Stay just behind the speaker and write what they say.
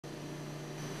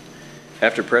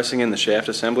After pressing in the shaft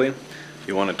assembly,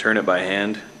 you want to turn it by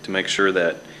hand to make sure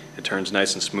that it turns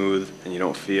nice and smooth and you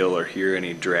don't feel or hear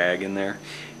any drag in there.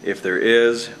 If there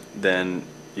is, then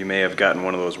you may have gotten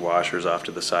one of those washers off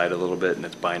to the side a little bit and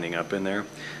it's binding up in there.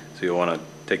 So you'll want to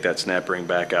take that snap ring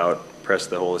back out, press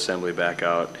the whole assembly back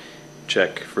out,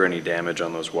 check for any damage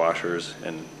on those washers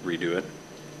and redo it.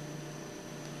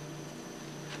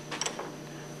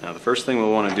 Now the first thing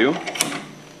we'll want to do,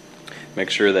 make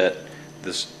sure that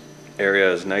this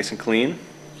area is nice and clean,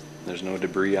 there's no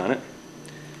debris on it,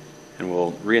 and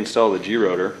we'll reinstall the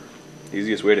gerotor. The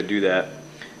easiest way to do that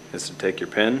is to take your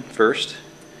pin first,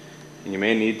 and you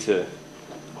may need to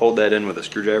hold that in with a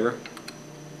screwdriver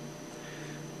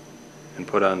and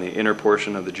put on the inner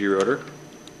portion of the gerotor.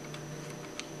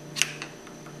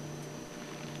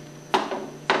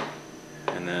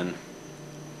 And then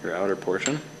your outer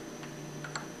portion.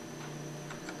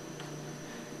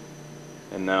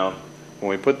 And now when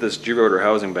we put this gerotor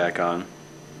housing back on,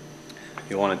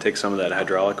 you'll want to take some of that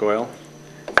hydraulic oil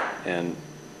and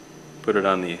put it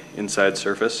on the inside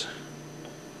surface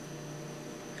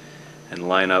and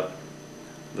line up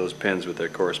those pins with their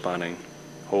corresponding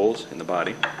holes in the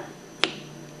body.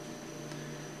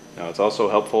 Now it's also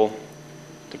helpful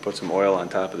to put some oil on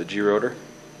top of the gerotor,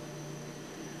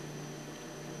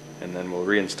 and then we'll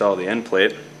reinstall the end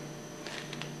plate.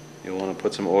 You'll want to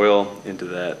put some oil into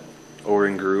that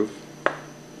O-ring groove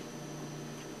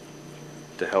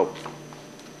to help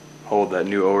hold that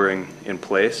new O-ring in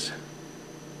place.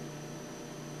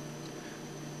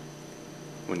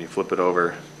 When you flip it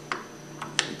over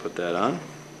and put that on.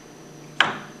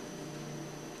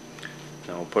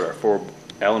 Now we'll put our 4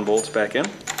 Allen bolts back in.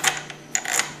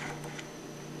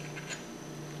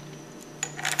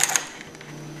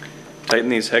 Tighten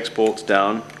these hex bolts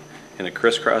down in a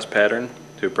crisscross pattern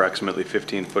to approximately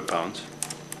 15 foot-pounds.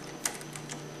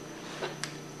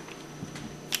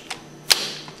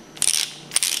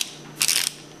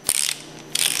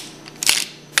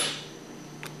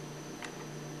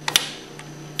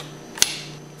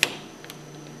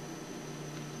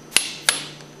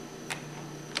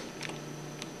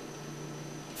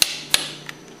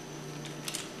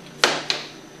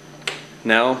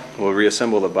 Now we'll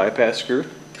reassemble the bypass screw,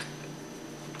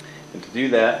 and to do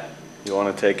that you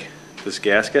want to take this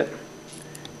gasket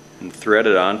and thread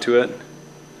it onto it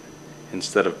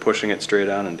instead of pushing it straight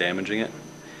on and damaging it.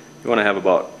 You want to have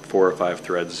about 4 or 5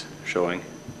 threads showing.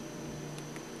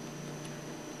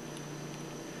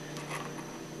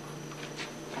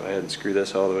 Go ahead and screw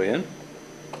this all the way in.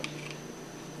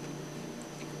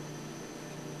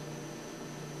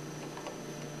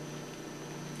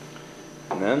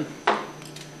 And then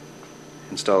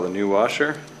install the new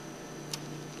washer,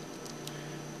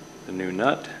 the new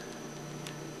nut,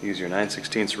 use your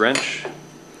 9/16 wrench,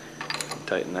 and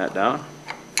tighten that down.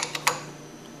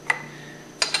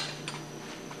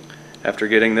 After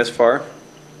getting this far,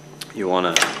 you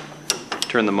want to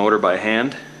turn the motor by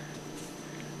hand.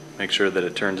 Make sure that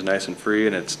it turns nice and free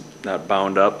and it's not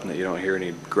bound up and that you don't hear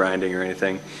any grinding or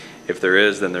anything. If there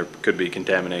is, then there could be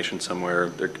contamination somewhere.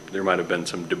 There might have been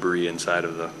some debris inside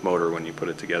of the motor when you put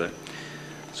it together.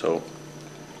 So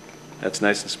that's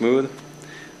nice and smooth.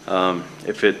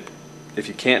 If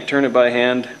you can't turn it by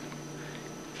hand,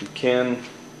 you can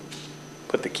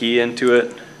put the key into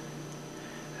it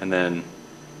and then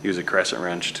use a crescent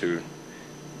wrench to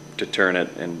turn it,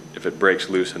 and if it breaks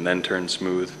loose and then turns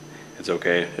smooth, it's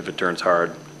okay. If it turns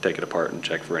hard, take it apart and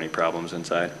check for any problems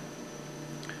inside.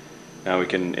 Now we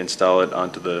can install it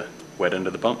onto the wet end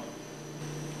of the pump.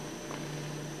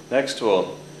 Next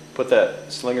we'll put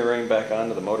that slinger ring back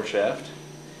onto the motor shaft.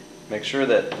 Make sure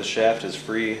that the shaft is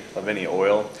free of any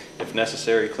oil. If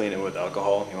necessary, clean it with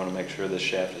alcohol. You want to make sure this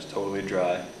shaft is totally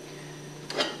dry.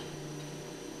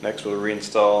 Next we'll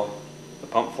reinstall the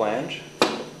pump flange.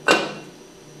 To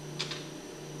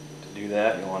do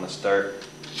that, you'll want to start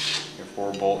your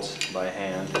 4 bolts by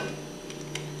hand.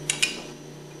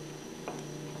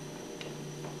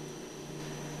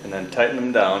 And then tighten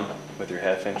them down with your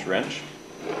 1/2-inch wrench.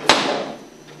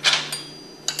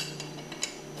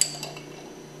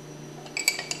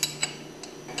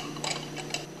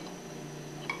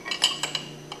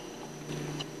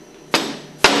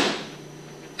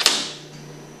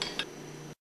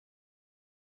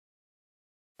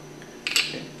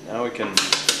 Okay, now we can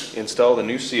install the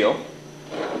new seal.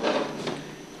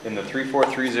 In the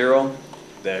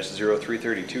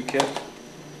 3430-0332 kit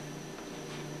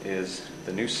is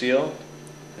the new seal,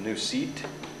 the new seat,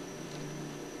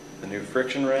 the new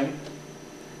friction ring,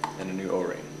 and a new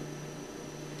O-ring.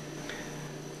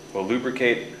 We'll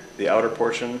lubricate the outer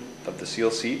portion of the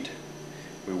seal seat.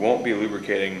 We won't be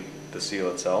lubricating the seal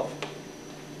itself.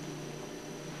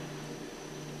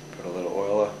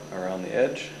 the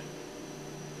edge.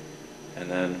 And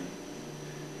then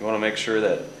you want to make sure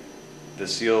that the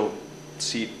seal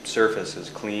seat surface is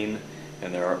clean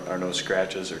and there are no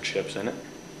scratches or chips in it.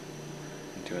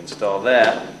 And to install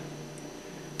that,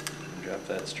 drop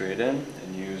that straight in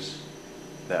and use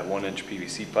that 1-inch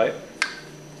PVC pipe.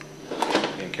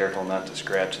 Being careful not to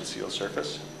scratch the seal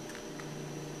surface.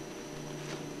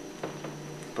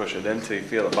 Push it in until you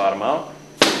feel it bottom out,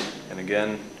 and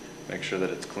again make sure that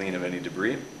it's clean of any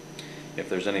debris. If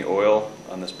there's any oil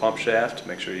on this pump shaft,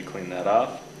 make sure you clean that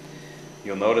off.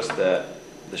 You'll notice that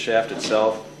the shaft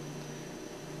itself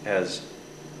has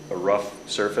a rough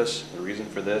surface. The reason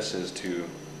for this is to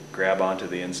grab onto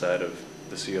the inside of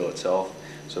the seal itself,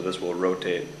 so this will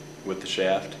rotate with the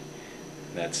shaft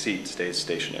and that seat stays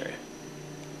stationary.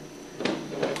 So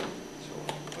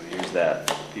we'll use that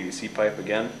PVC pipe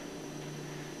again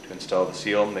to install the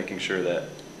seal, making sure that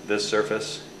this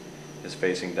surface is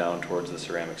facing down towards the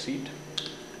ceramic seat.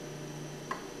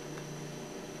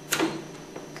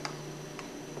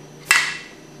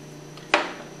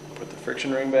 Put the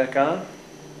friction ring back on.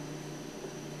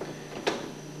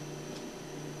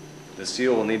 The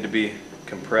seal will need to be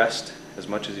compressed as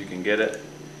much as you can get it.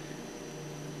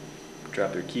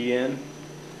 Drop your key in.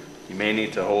 You may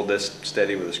need to hold this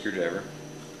steady with a screwdriver.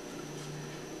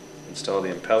 Install the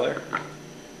impeller.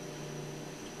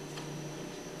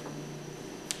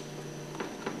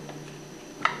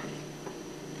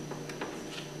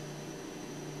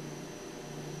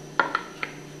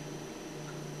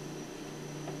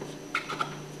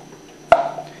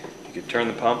 You can turn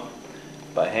the pump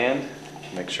by hand.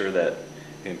 Make sure that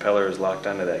the impeller is locked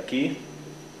onto that key.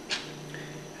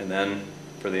 And then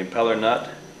for the impeller nut,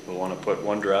 we'll want to put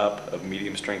 1 drop of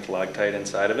medium strength Loctite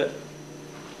inside of it.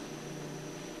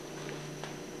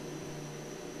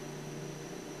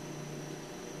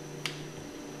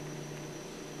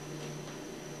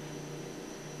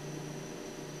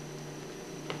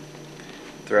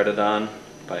 Thread it on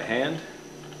by hand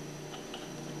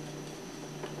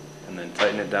and then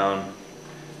tighten it down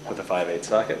with a 5/8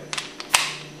 socket.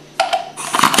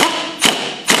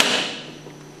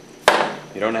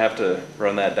 You don't have to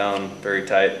run that down very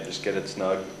tight, just get it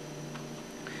snug.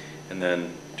 And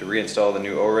then to reinstall the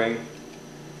new O-ring,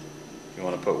 you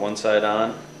want to put one side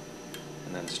on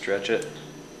and then stretch it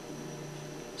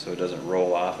so it doesn't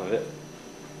roll off of it.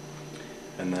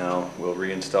 And now we'll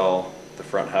reinstall the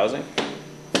front housing.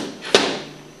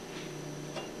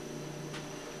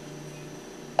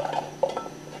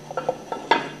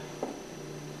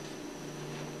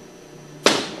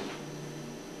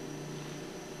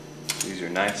 Use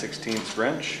your 9/16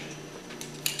 wrench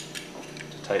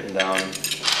to tighten down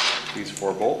these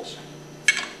 4 bolts.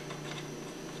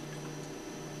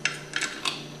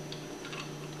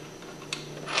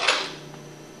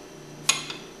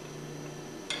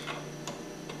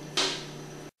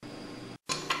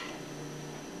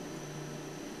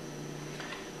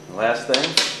 The last thing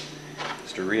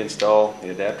is to reinstall the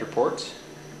adapter ports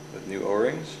with new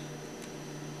O-rings.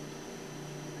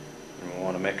 And we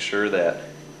want to make sure that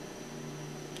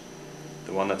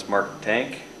the one that's marked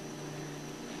tank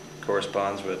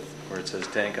corresponds with where it says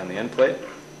tank on the end plate.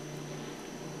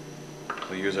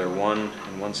 We'll use our 1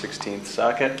 1/16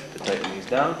 socket to tighten these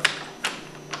down.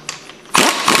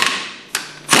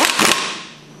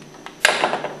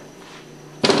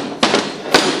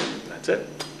 That's it.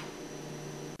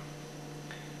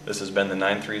 This has been the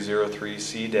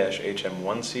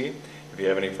 9303C-HM1C. If you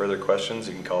have any further questions,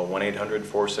 you can call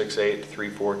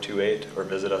 1-800-468-3428 or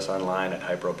visit us online at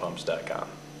hypropumps.com.